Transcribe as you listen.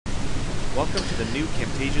Welcome to the new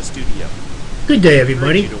Camtasia Studio. Good day,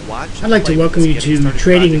 everybody. I'd like to welcome you to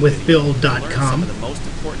tradingwithbill.com.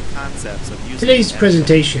 Today's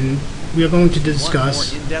presentation, we are going to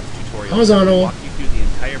discuss horizontal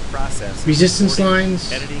resistance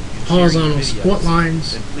lines, horizontal support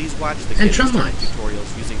lines, and trend lines.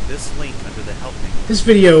 This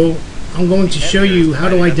video, I'm going to show you how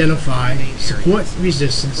to identify support,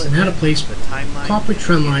 resistance, and how to place proper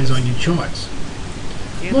trend lines on your charts.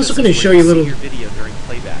 I'm also going to show you a little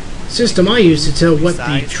system I use to tell what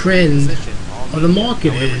the trend of the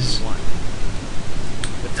market is.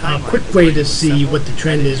 A quick way to see what the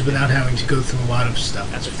trend is without having to go through a lot of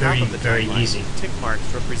stuff. It's very, very easy.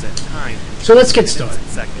 So let's get started.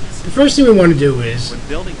 The first thing we want to do is,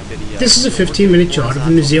 this is a 15-minute chart of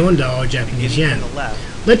the New Zealand dollar, Japanese yen.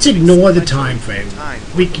 Let's ignore the time frame.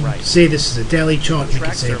 We can say this is a daily chart, we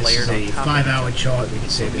can say this is a 5-hour chart, we can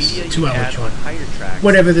say this is a 2-hour chart,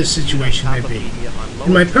 whatever the situation may be.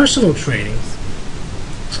 In my personal trading,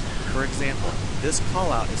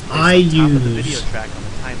 I use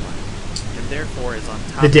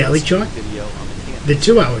the daily chart, the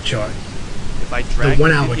 2-hour chart, the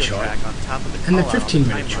 1-hour chart, and the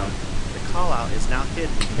 15-minute chart.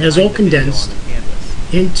 It is all condensed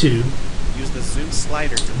into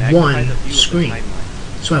one screen.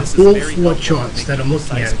 So I have all 4 charts that I'm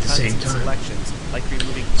looking at the same time.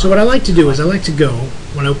 So what I like to do is I like to go,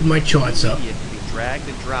 when I open my charts up,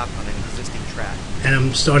 and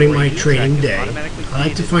I'm starting my trading day, I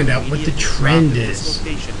like to find out what the trend is.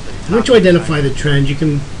 And once you identify the trend, you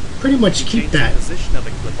can pretty much keep that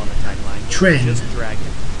trend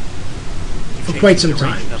for quite some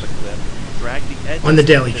time on the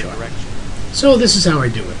daily chart. So this is how I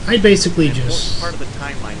do it. I basically just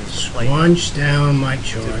scrunch down my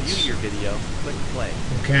charts,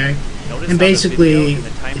 okay? And basically,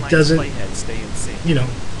 it doesn't,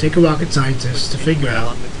 take a rocket scientist to figure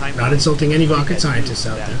out, not insulting any rocket scientists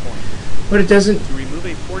out there, but it doesn't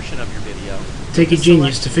take a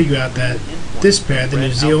genius to figure out that this pair, the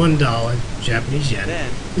New Zealand dollar, Japanese yen,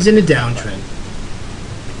 is in a downtrend.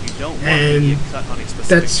 And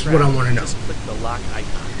that's what I want to know.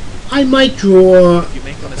 I might draw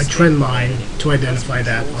a trend line to identify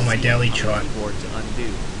that on my daily chart.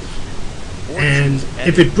 And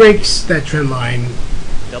if it breaks that trend line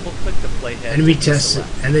and retests it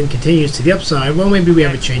and then continues to the upside, well, maybe we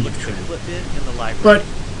have a change of trend. But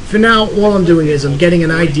for now, all I'm doing is I'm getting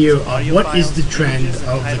an idea of what is the trend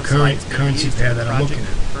of the current currency pair that I'm looking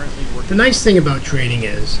at. The nice thing about trading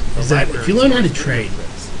is that if you learn how to trade,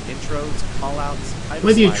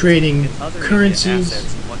 whether you're trading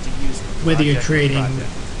currencies, whether you're trading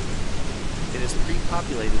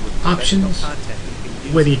options,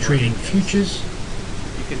 whether you're trading futures,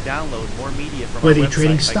 whether you're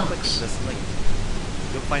trading stocks,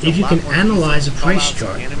 if you can analyze a price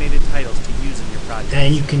chart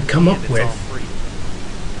and you can come up with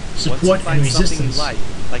support and resistance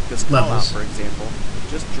levels,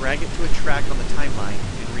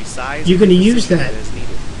 you're going to use that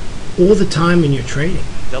all the time in your trading.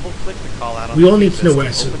 We all need to know where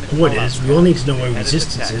support is, we all need to know where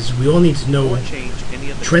resistance is, we all need to know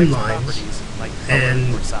trend lines,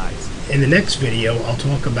 and in the next video I'll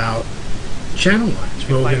talk about channel lines,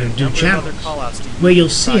 where we're going to do channels, where you'll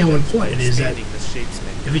see how important it is that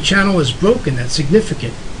if a channel is broken, that's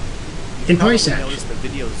significant in price action.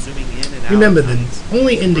 Remember, the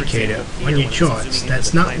only indicator on your charts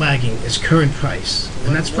that's not lagging is current price,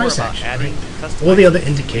 and that's price action, right? All the other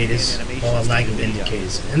indicators are lagging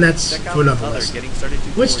indicators, and that's for another lesson.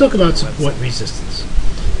 Let's talk about support and resistance.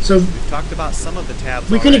 So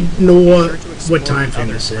we can ignore what time frame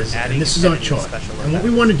this is, and this is our chart. And what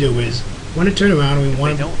we want to do is, we want to turn around and we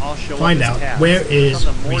want to find out where is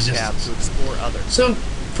resistance. So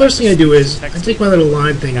first thing I do is I take my little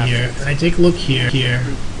line thing here and I take a look here,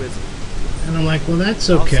 and I'm like, well, that's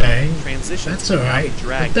okay, that's alright,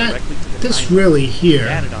 but this really here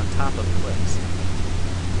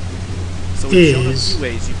is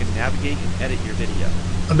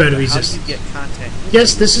a better resistance.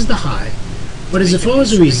 Yes, this is the high, but as far as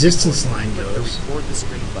the resistance line goes,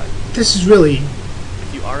 this is really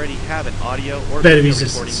better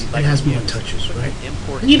resistance. It has more touches, right?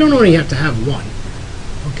 And you don't only have to have one.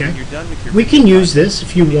 Okay? We can use this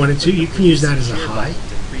if you wanted to. You can use that as a high.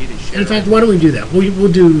 And in fact, why don't we do that?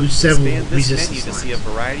 We'll do several resistance lines.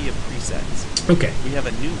 Okay.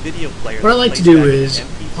 What I like to do is,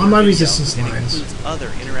 on my resistance lines,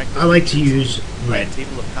 I like to use red.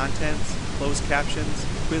 Closed captions,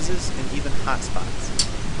 quizzes, and even hotspots.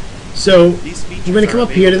 So we're going to come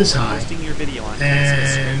up here to this high,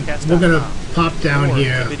 and we're going to pop down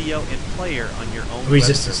here a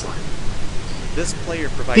resistance line. This player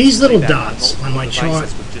provides these little playback dots on multiple my chart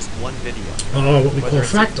devices with just one video. are what we call Whether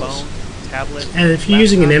it's a fractals. phone, tablet, And if you're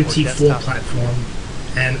using an laptop, or MT4 desktop platform,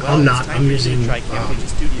 and well, I'm not, it's time I'm for you using to try Camtasia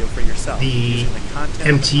Studio for yourself, the using the content on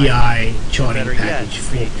the MTI title. charting Better yet, package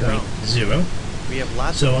create your own. 4.0. We have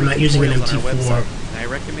lots So of I'm free not using an tutorials on our MT4 website, and I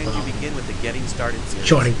recommend you begin with the Getting Started series.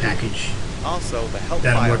 charting package Also, the help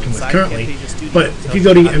that I'm file working with inside currently. Camtasia Studio But if tells you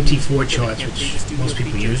go to how use MT4 the charts, Camtasia which Studio most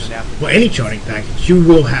people features use, and or any applications. charting package, you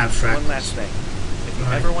will have One last fractals. thing. If you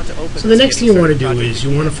Right. ever want to open So the this next thing you Getting want to Started do project is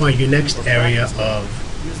you want to find your next or area practice of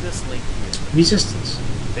use this link here. resistance.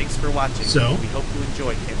 Thanks for watching. So, We hope you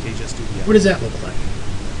enjoy Camtasia Studio. what does that look like?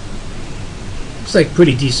 Looks like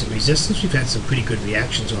pretty decent resistance. We've had some pretty good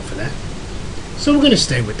reactions off of that. So we're going to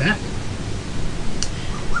stay with that.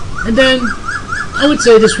 And then I would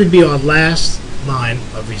say this would be our last line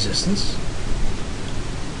of resistance.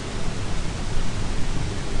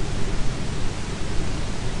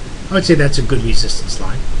 I would say that's a good resistance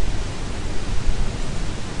line.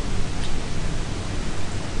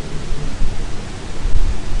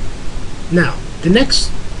 Now, the next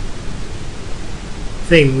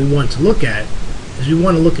thing we want to look at is we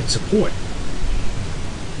want to look at support.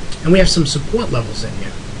 And we have some support levels in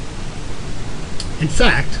here. In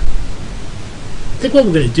fact, I think what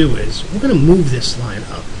we're going to do is we're going to move this line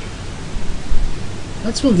up.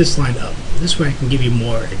 Let's move this line up. This way I can give you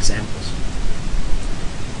more examples.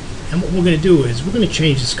 And what we're going to do is we're going to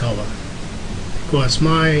change this color because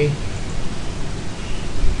my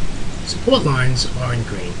support lines are in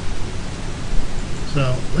green.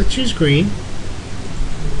 So let's use green.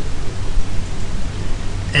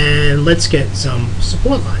 And let's get some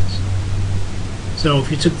support lines. So if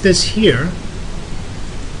you took this here,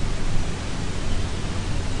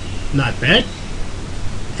 not bad.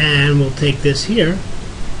 And we'll take this here.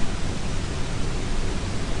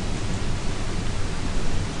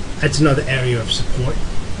 That's another area of support.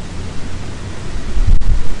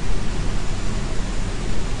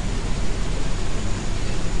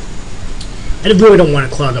 And I really don't want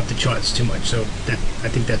to clog up the charts too much, so that I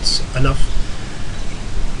think that's enough.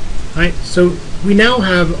 Alright, so we now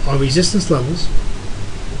have our resistance levels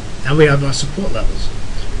and we have our support levels.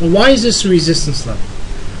 Well, why is this a resistance level?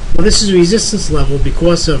 Well, this is a resistance level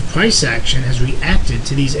because of price action has reacted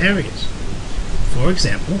to these areas. For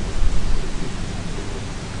example,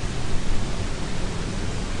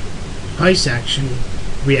 price action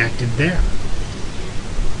reacted there.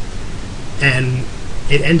 And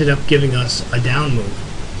it ended up giving us a down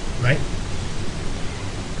move, right?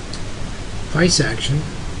 Price action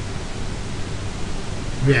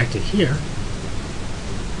reacted here.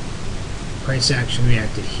 Price action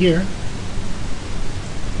reacted here.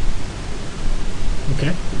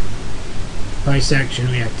 Okay. Price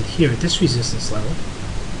action reacted here at this resistance level.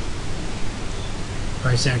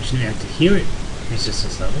 Price action reacted here at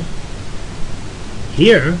resistance level.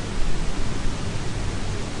 Here,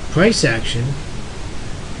 price action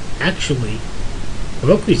actually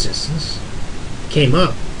broke resistance, came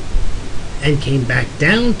up, and came back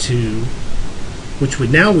down to, which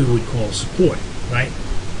would now we would call support, right?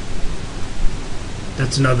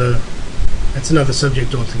 That's another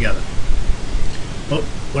subject altogether. But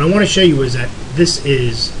what I want to show you is that this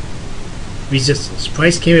is resistance.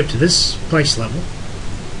 Price came up to this price level.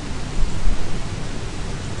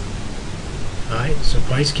 Alright, so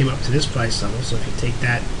price came up to this price level. So if you take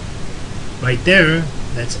that right there,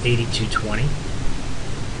 that's 82.20.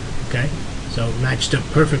 Okay, so it matched up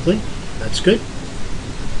perfectly. That's good.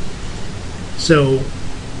 So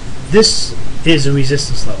this is a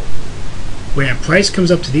resistance level where price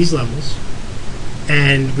comes up to these levels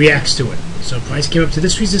and reacts to it. So price came up to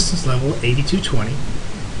this resistance level, 82.20,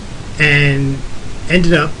 and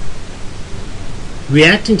ended up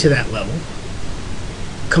reacting to that level,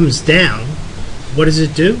 comes down. What does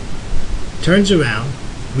it do? Turns around,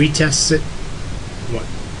 retests it, what,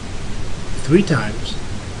 3 times.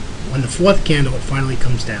 On the 4th candle, it finally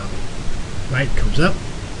comes down. Right? Comes up,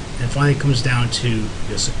 and finally comes down to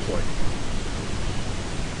your support.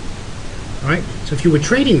 Alright? So if you were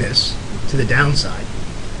trading this to the downside,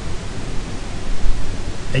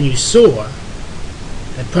 and you saw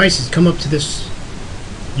that price has come up to this,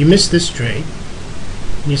 you missed this trade,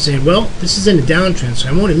 and you're saying, well, this is in a downtrend, so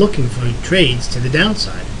I'm only looking for trades to the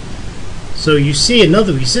downside. So you see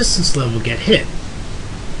another resistance level get hit,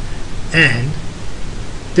 and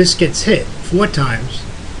this gets hit 4 times,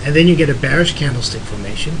 and then you get a bearish candlestick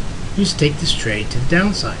formation. You just take this trade to the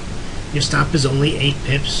downside. Your stop is only 8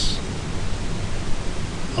 pips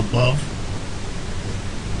above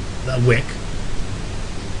the wick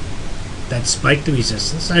that spiked the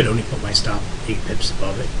resistance. I'd only put my stop 8 pips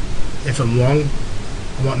above it. If I'm wrong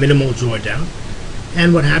I want minimal drawdown.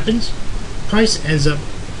 And what happens? Price ends up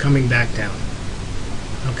coming back down.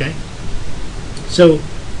 Okay? So,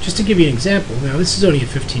 just to give you an example, now this is only a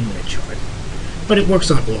 15-minute chart, but it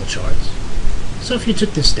works on all charts. So if you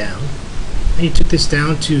took this down, and you took this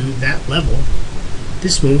down to that level,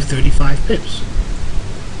 this moved 35 pips.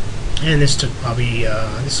 And this took probably,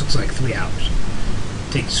 this looks like 3 hours.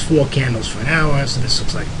 It takes 4 candles for an hour, so this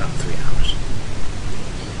looks like about 3 hours.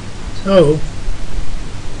 So,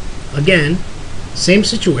 again, same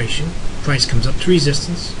situation. Price comes up to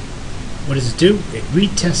resistance. What does it do? It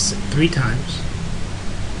retests it 3 times.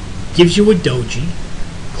 Gives you a doji.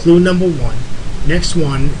 Clue number 1. Next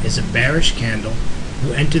one is a bearish candle.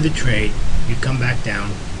 You enter the trade. You come back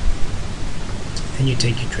down. And you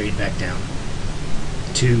take your trade back down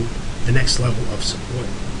to the next level of support.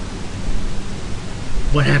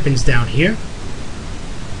 What happens down here?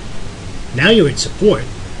 Now you're at support.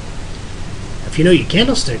 If you know your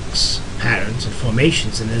candlesticks patterns and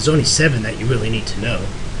formations, and there's only 7 that you really need to know,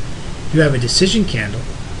 you have a decision candle,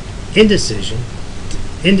 indecision,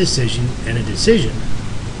 indecision, and a decision,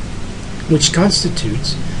 which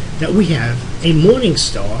constitutes that we have a morning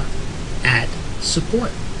star at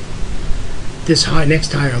support. This high,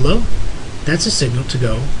 next higher low, that's a signal to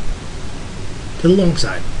go to the long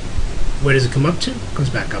side. Where does it come up to? It comes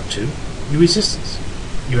back up to your resistance.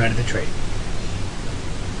 You're out of the trade.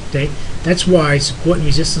 Okay? That's why support and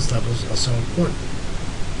resistance levels are so important.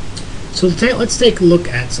 So let's take a look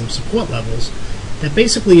at some support levels that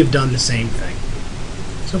basically have done the same thing.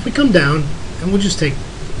 So if we come down, and we'll just take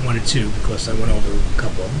 1 or 2 because I went over a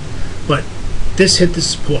couple of them, but this hit the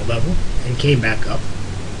support level and came back up,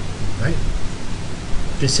 right?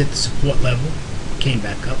 This hit the support level, came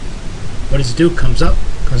back up. What does it do? It comes up,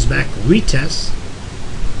 comes back, retests.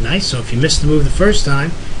 Nice. So if you missed the move the first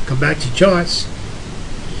time, come back to charts.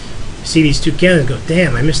 See these 2 candles, go,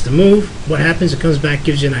 damn, I missed the move. What happens? It comes back,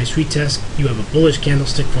 gives you a nice retest. You have a bullish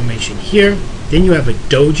candlestick formation here. Then you have a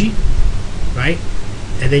doji, right?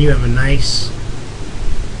 And then you have a nice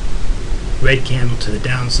red candle to the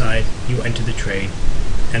downside. You enter the trade,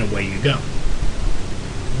 and away you go.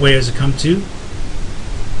 Where does it come to?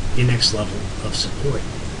 Your next level of support.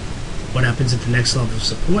 What happens at the next level of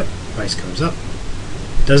support? Price comes up.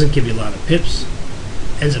 Doesn't give you a lot of pips.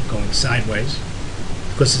 Ends up going sideways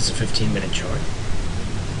because it's a 15-minute chart.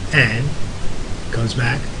 And comes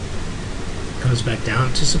back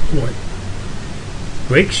down to support.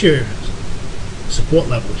 Breaks your support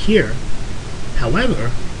level here.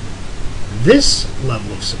 However, this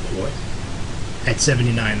level of support at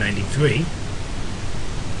 79.93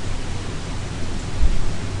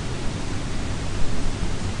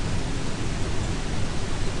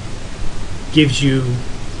 gives you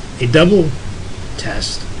a double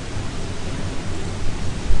test.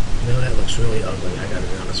 No, that looks really ugly. I gotta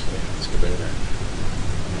be honest with you. Let's get rid of that.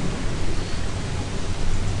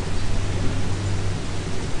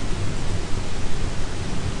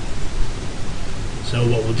 So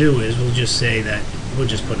what we'll do is we'll just say that we'll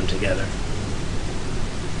just put them together.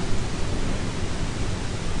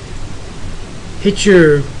 Hit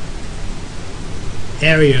your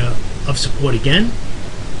area of support again.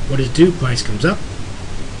 What does it do? Price comes up,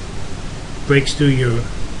 breaks through your,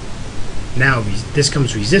 now this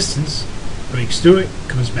comes resistance, breaks through it,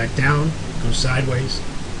 comes back down, goes sideways,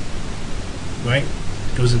 right?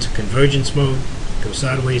 Goes into convergence mode, goes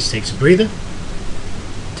sideways, takes a breather,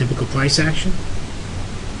 typical price action,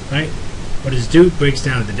 right? What does it do? Breaks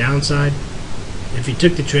down to the downside. If you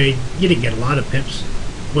took the trade, you didn't get a lot of pips.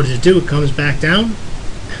 What does it do? It comes back down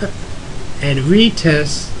and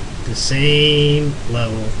retests the same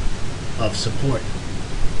level of support.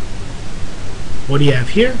 What do you have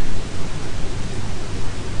here?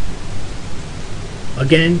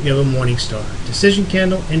 Again, you have a morning star. Decision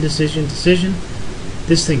candle, indecision, decision.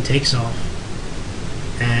 This thing takes off.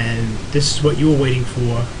 And this is what you were waiting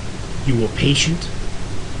for. You were patient.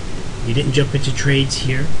 You didn't jump into trades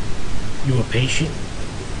here. You were patient.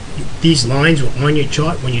 These lines were on your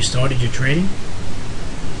chart when you started your trading.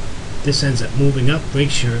 This ends up moving up,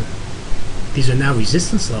 breaks your, these are now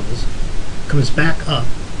resistance levels, comes back up,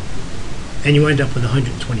 and you end up with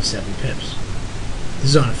 127 pips. This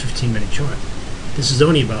is on a 15-minute chart. This is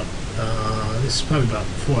only about, this is probably about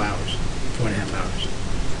 4 hours, 4.5 hours.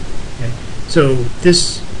 Okay, so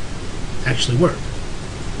this actually worked.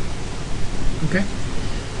 Okay,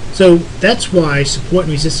 so that's why support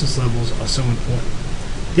and resistance levels are so important.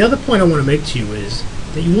 The other point I want to make to you is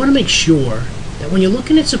that you want to make sure that when you're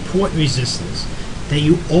looking at support and resistance, that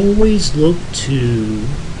you always look to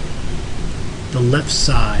the left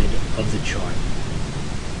side of the chart.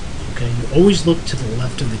 Okay, you always look to the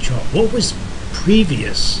left of the chart. What was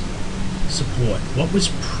previous support? What was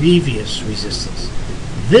previous resistance?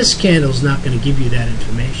 This candle is not going to give you that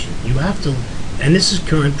information. You have to, and this is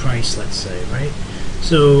current price, let's say, right?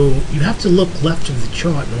 So you have to look left of the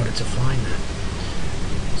chart in order to find that.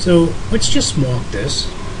 So let's just mark this.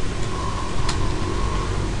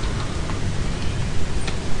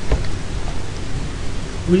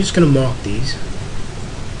 We're just going to mark these.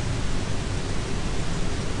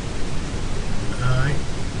 Alright.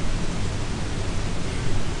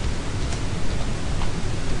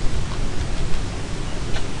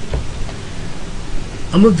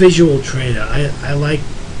 I'm a visual trader. I like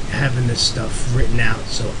having this stuff written out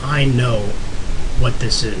so I know what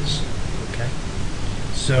this is. Okay?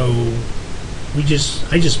 So I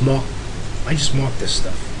just mark this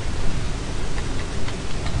stuff.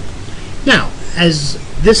 Now, as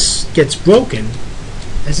this gets broken,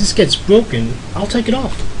 I'll take it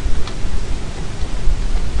off.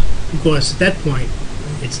 Because at that point,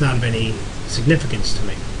 it's not of any significance to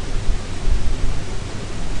me.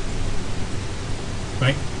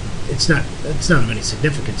 Right? It's not of any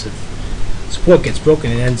significance. If support gets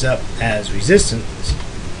broken and ends up as resistance,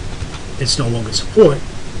 it's no longer support.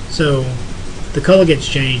 So the color gets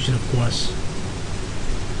changed, and of course,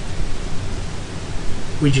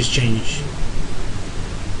 we just change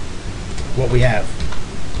what we have.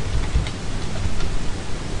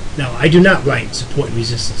 Now, I do not write support and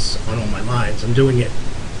resistance on all my lines. I'm doing it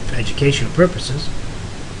for educational purposes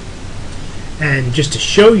and just to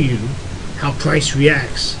show you how price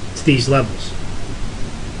reacts to these levels.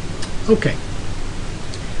 Okay.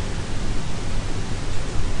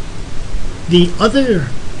 The other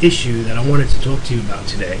issue that I wanted to talk to you about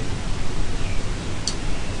today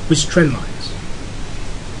was trend lines.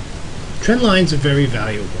 Trend lines are very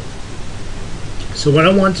valuable. So what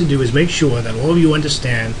I want to do is make sure that all of you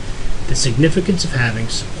understand the significance of having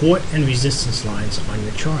support and resistance lines on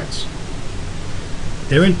your charts.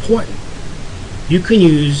 They're important. You can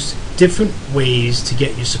use different ways to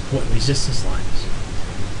get your support and resistance lines.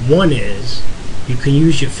 One is you can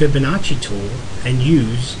use your Fibonacci tool and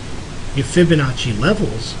use your Fibonacci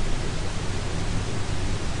levels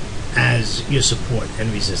as your support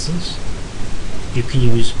and resistance. You can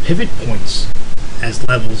use pivot points as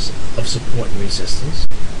levels of support and resistance.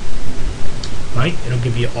 Right? It'll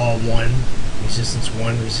give you R1, resistance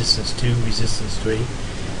 1, resistance 2, resistance 3.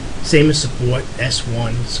 Same as support,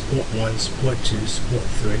 S1, support 1, support 2, support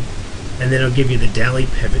 3. And then it'll give you the daily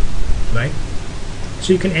pivot, right?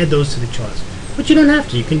 So you can add those to the charts. But you don't have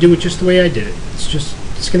to. You can do it just the way I did it.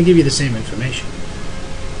 It's going to give you the same information.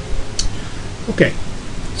 Okay.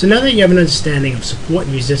 So now that you have an understanding of support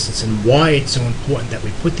and resistance and why it's so important that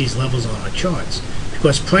we put these levels on our charts,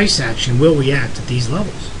 because price action will react at these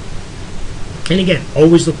levels. And again,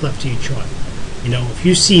 always look left to your chart. You know, if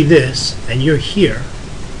you see this and you're here,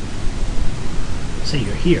 say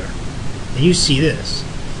you're here, and you see this,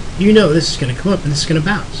 you know this is going to come up and this is going to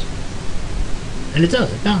bounce. And it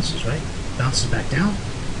does. It bounces, right? Bounces back down.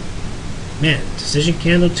 Man, decision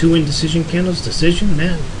candle, 2 indecision candles, decision,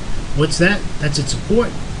 man. What's that? That's its support.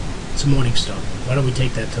 It's a morning star. Why don't we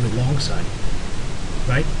take that to the long side?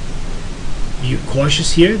 Right? You're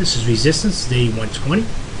cautious here. This is resistance, day 120.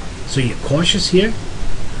 So you're cautious here,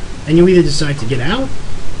 and you either decide to get out,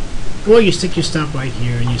 or you stick your stop right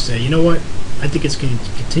here and you say, you know what? I think it's going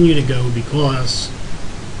to continue to go because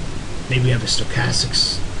maybe you have a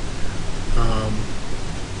stochastics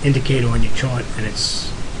indicator on your chart and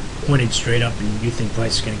it's pointed straight up, and you think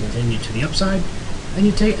price is going to continue to the upside, and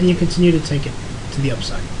you continue to take it to the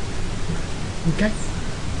upside. Okay?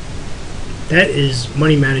 That is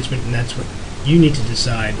money management, and that's what you need to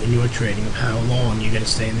decide in your trading of how long you're going to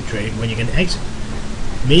stay in the trade, when you're going to exit.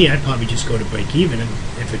 Me, I'd probably just go to break even, and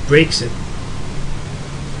if it breaks it,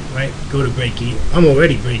 right, go to break even. I'm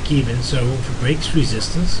already break even, so if it breaks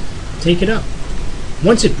resistance, take it up.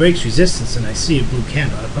 Once it breaks resistance and I see a blue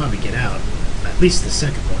candle, I'll probably get out, at least the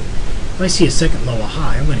second one. If I see a second lower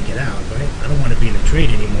high, I'm going to get out, right? I don't want to be in the trade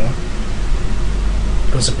anymore.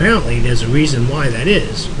 Because apparently there's a reason why that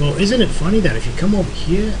is. Well, isn't it funny that if you come over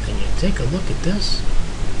here and you take a look at this,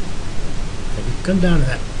 if you come down to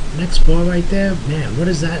that next bar right there, man, what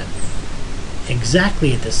is that?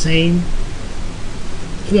 Exactly at the same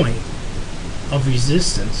point of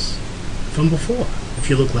resistance from before, if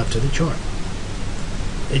you look left of the chart.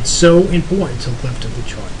 It's so important to look left of the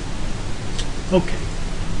chart. Okay,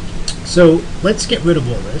 so let's get rid of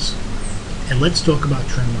all this and let's talk about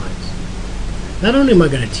trend lines. Not only am I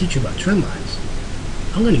going to teach you about trend lines,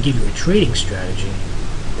 I'm going to give you a trading strategy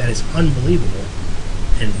that is unbelievable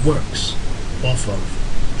and works off of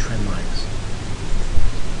trend lines.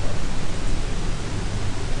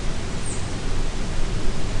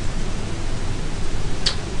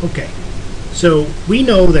 Okay, so we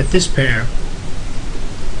know that this pair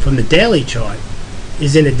from the daily chart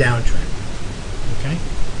is in a downtrend. Okay.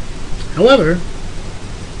 However,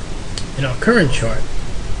 in our current chart,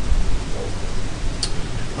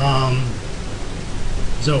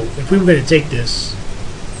 so if we were going to take this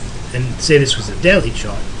and say this was a daily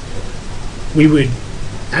chart, we would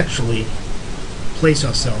actually place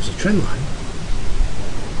ourselves a trend line,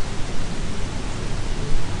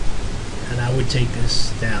 and I would take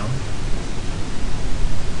this down,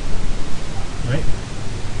 right,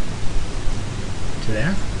 to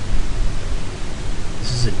there.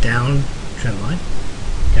 This is a down trend line,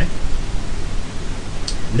 okay?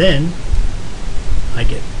 And then I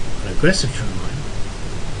get an aggressive trend line,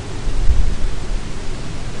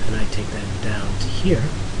 and I take that down to here,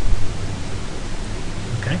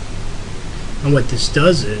 okay? And what this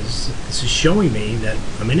does is, this is showing me that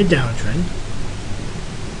I'm in a downtrend.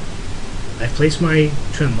 I place my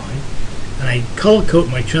trend line, and I color code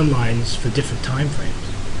my trend lines for different time frames.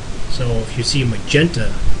 So if you see a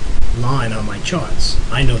magenta line on my charts,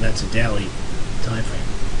 I know that's a daily time frame.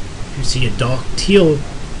 If you see a dark teal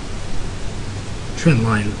trend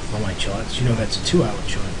line on my charts, you know that's a 2-hour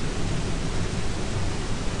chart.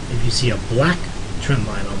 If you see a black trend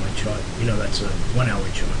line on my chart, you know that's a 1-hour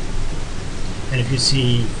chart. And if you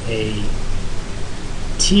see a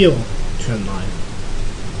teal trend line,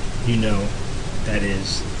 you know that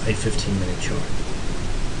is a 15-minute chart.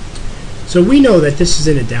 So we know that this is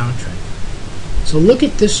in a downtrend. So look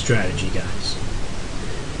at this strategy, guys.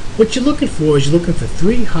 What you're looking for is you're looking for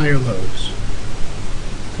 3 higher lows.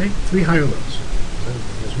 Okay, 3 higher lows. So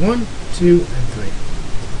there's 1, 2, and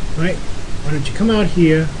 3. Right? Why don't you come out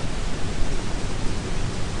here,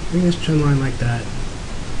 bring this trend line like that.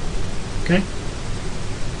 Okay?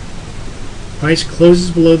 Price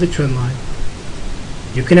closes below the trend line.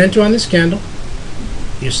 You can enter on this candle.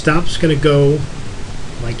 Your stop's going to go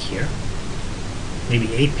like here,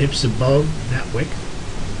 maybe 8 pips above that wick.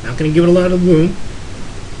 Not going to give it a lot of room,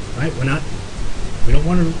 right? We don't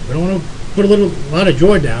want to put a lot of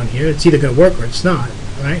drawdown here. It's either going to work or it's not,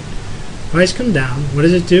 right? Price come down. What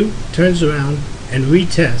does it do? Turns around and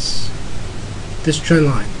retests this trend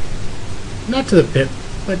line. Not to the pip,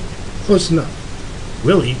 but close enough.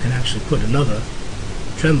 Really, you can actually put another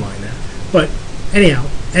trend line there. But anyhow,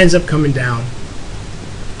 ends up coming down,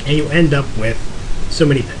 and you end up with so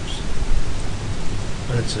many pips.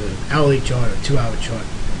 Whether it's an hourly chart or 2-hour chart.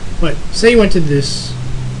 But say you went to this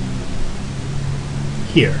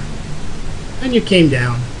here, and you came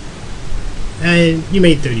down, and you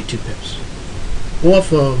made 32 pips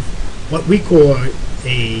off of what we call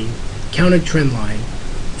a counter trend line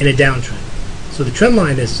in a downtrend. So the trend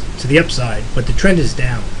line is to the upside, but the trend is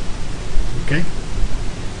down. Okay?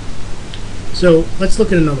 So let's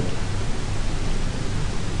look at another one.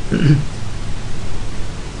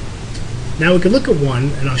 Now we can look at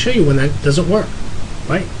one, and I'll show you when that doesn't work.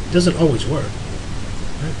 Right? It doesn't always work.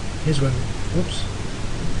 Right? Here's when, whoops,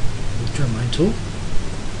 the trend line tool.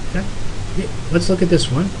 Okay? Yeah, let's look at this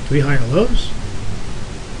one. 3 higher lows.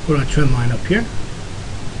 Put our trend line up here.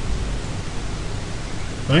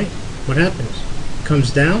 Right? What happens? Comes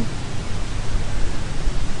down.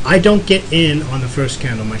 I don't get in on the first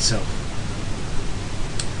candle myself.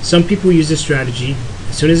 Some people use this strategy.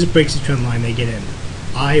 As soon as it breaks the trend line, they get in.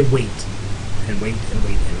 I wait and wait and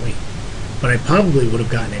wait and wait. But I probably would have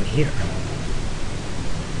gotten in here.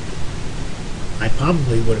 I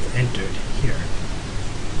probably would have entered here.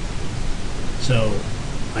 So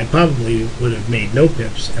I probably would have made no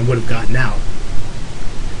pips and would have gotten out.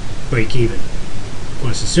 Break even. Of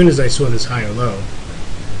course, as soon as I saw this higher low,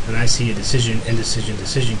 and I see a decision, indecision,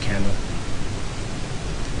 decision candle,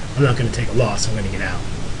 I'm not going to take a loss. I'm going to get out.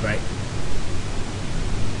 Right?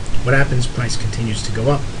 What happens? Price continues to go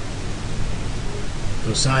up.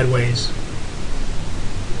 Go sideways.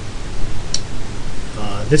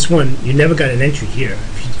 This one, you never got an entry here.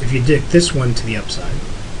 If you dig this one to the upside,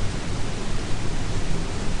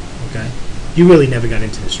 okay, you really never got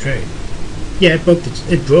into this trade. Yeah, it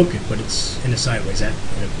broke it, but it's in a sideways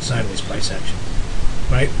price action,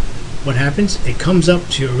 right? What happens? It comes up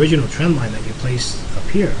to your original trend line that you placed up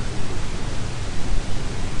here.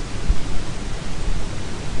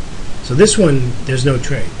 So this one, there's no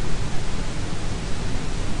trade,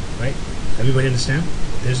 right? Everybody understand?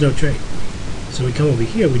 There's no trade. So we come over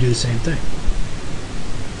here, we do the same thing.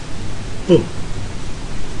 Boom.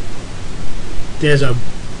 There's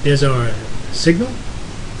our signal,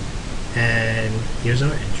 and here's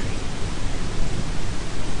our entry.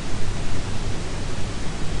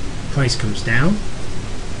 Price comes down.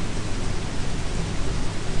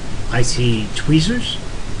 I see tweezers.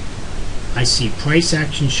 I see price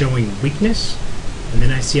action showing weakness, and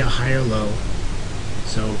then I see a higher low.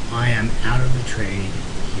 So I am out of the trade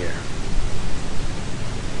here.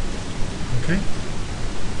 Okay?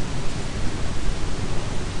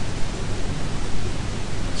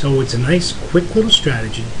 So it's a nice, quick little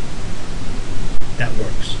strategy that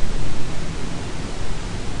works.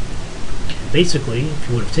 Basically, if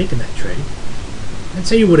you would have taken that trade, and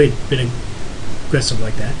say you would have been aggressive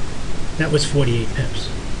like that, that was 48 pips.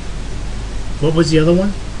 What was the other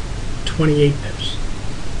one? 28 pips.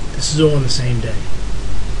 This is all on the same day.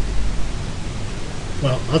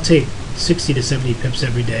 Well, I'll take 60 to 70 pips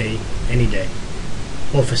every day, any day,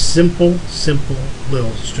 off a simple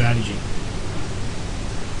little strategy.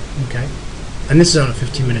 Okay? And this is on a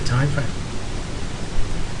 15-minute time frame.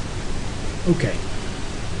 Okay.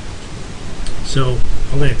 So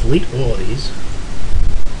I'm going to delete all of these.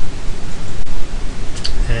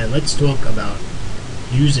 And let's talk about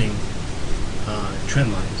using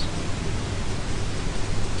trend lines.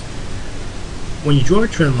 When you draw a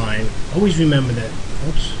trend line, always remember that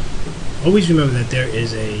there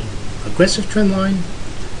is a aggressive trend line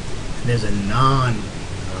and there's a I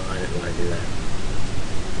didn't want to do that.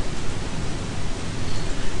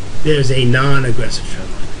 There's a non-aggressive trend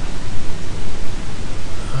line.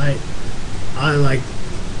 I like,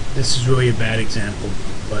 this is really a bad example,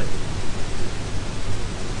 but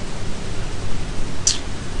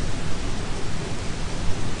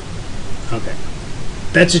okay,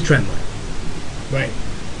 that's a trend line, right?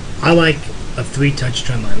 I like a 3-touch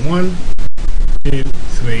trend line. 1, 2,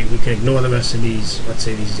 3. We can ignore the rest of these. Let's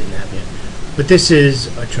say these didn't happen yet, but this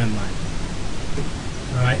is a trend line.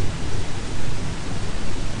 All right.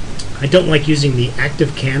 I don't like using the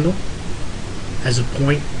active candle as a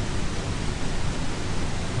point.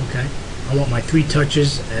 Okay. I want my 3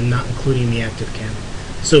 touches and not including the active candle.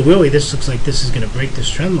 So really, this looks like this is going to break this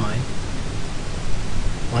trend line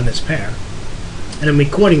on this pair. And I'm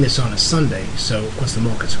recording this on a Sunday, so of course the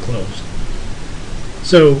markets are closed.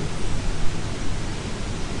 So,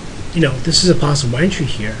 you know, this is a possible entry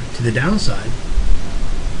here to the downside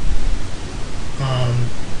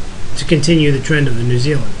to continue the trend of the New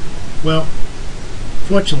Zealand. Well,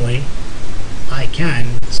 fortunately, I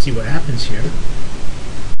can see what happens here.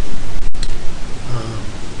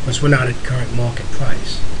 Because we're not at current market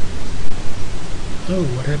price. Oh,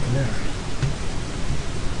 what happened there?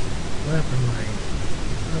 What happened to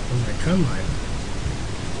my trend line?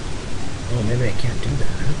 Oh, maybe I can't do that,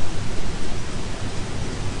 huh?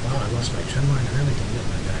 Wow, I lost my trend line and everything, didn't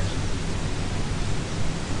I, guys?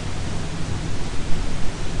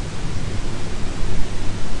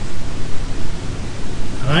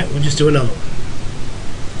 Alright, we'll just do another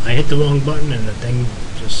one. I hit the wrong button and the thing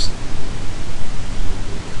just...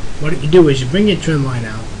 What you do is you bring your trend line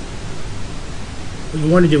out. What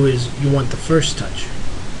you want to do is you want the first touch.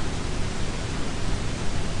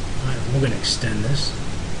 Alright, we're going to extend this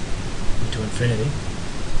to infinity.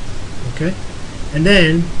 Okay? And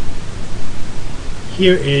then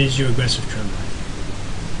here is your aggressive trend line.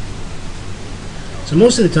 So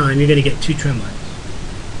most of the time you're going to get 2 trend lines.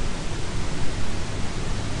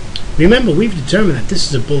 Remember, we've determined that this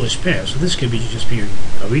is a bullish pair, so this could be just be a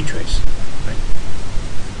retrace. Right?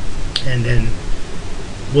 And then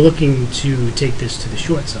we're looking to take this to the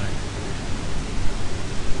short side.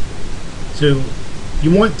 So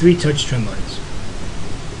you want 3 touch trend lines.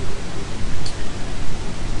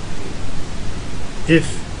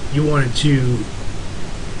 If you wanted to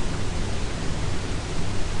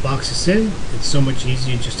box this in, it's so much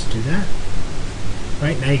easier just to do that.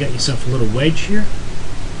 Right, now you got yourself a little wedge here.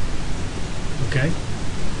 Okay.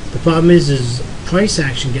 The problem is price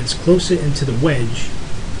action gets closer into the wedge.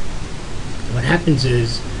 What happens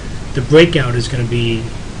is the breakout is going to be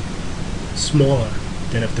smaller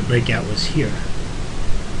than if the breakout was here.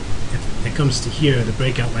 If it comes to here, the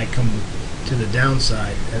breakout might come to the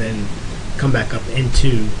downside and then come back up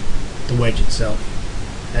into the wedge itself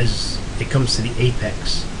as it comes to the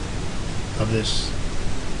apex of this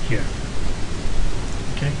here.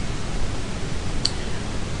 Okay.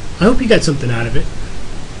 I hope you got something out of it.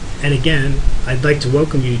 And again, I'd like to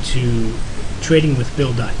welcome you to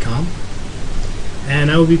tradingwithbill.com.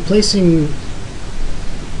 And I will be placing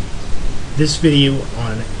this video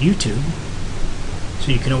on YouTube,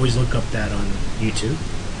 so you can always look up that on YouTube.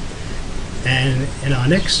 And in our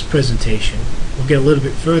next presentation, we'll get a little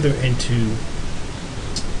bit further into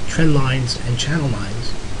trend lines and channel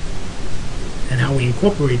lines and how we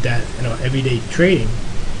incorporate that in our everyday trading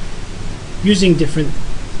using different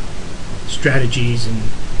strategies and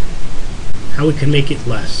how we can make it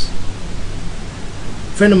less.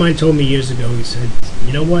 A friend of mine told me years ago, he said,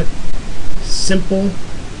 you know what? Simple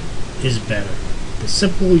is better. The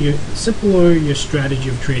simpler your strategy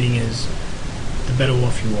of trading is, the better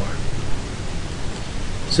off you are.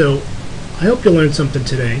 So I hope you learned something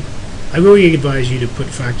today. I really advise you to put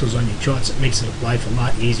fractals on your charts. It makes life a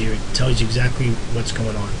lot easier. It tells you exactly what's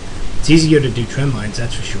going on. It's easier to do trend lines,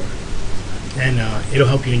 that's for sure. And it'll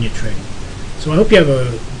help you in your trading. So I hope you have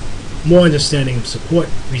a more understanding of support,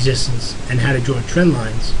 resistance, and how to draw trend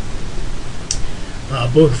lines,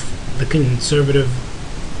 both the conservative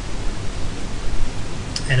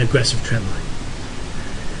and aggressive trend line.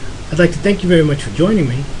 I'd like to thank you very much for joining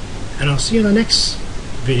me, and I'll see you in the next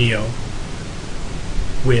video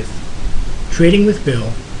with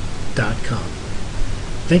tradingwithbill.com.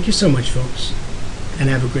 Thank you so much, folks, and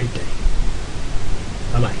have a great day.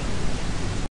 Bye-bye.